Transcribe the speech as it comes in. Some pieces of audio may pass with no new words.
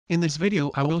In this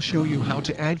video I will show you how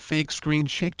to add fake screen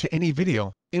shake to any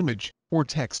video, image, or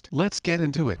text. Let's get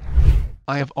into it.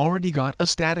 I have already got a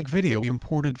static video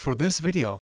imported for this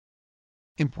video.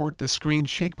 Import the screen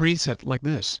shake preset like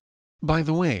this. By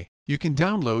the way, you can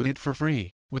download it for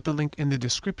free, with the link in the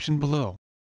description below.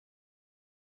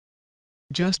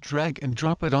 Just drag and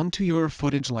drop it onto your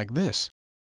footage like this.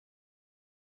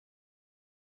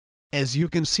 As you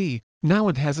can see, now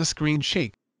it has a screen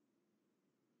shake.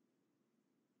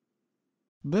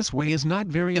 This way is not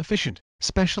very efficient,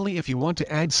 especially if you want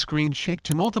to add screen shake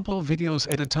to multiple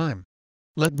videos at a time.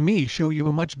 Let me show you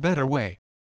a much better way.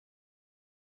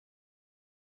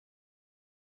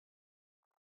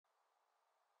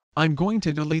 I'm going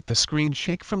to delete the screen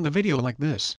shake from the video like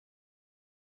this.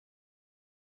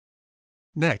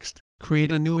 Next,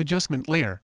 create a new adjustment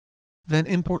layer. Then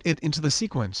import it into the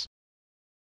sequence.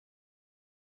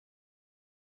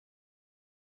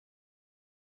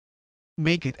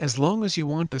 Make it as long as you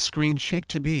want the screen shake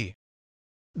to be.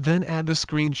 Then add the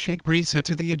screen shake preset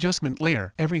to the adjustment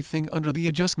layer. Everything under the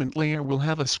adjustment layer will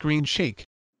have a screen shake.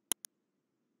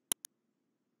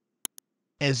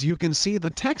 As you can see,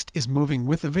 the text is moving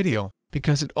with the video,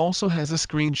 because it also has a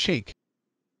screen shake.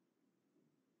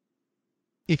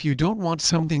 If you don't want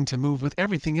something to move with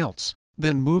everything else,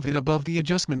 then move it above the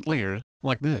adjustment layer,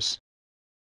 like this.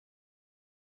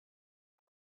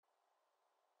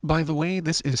 By the way,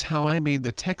 this is how I made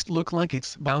the text look like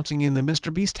it's bouncing in the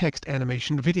MrBeast text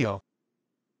animation video.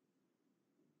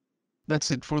 That's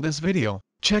it for this video.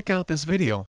 Check out this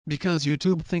video, because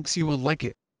YouTube thinks you will like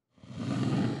it.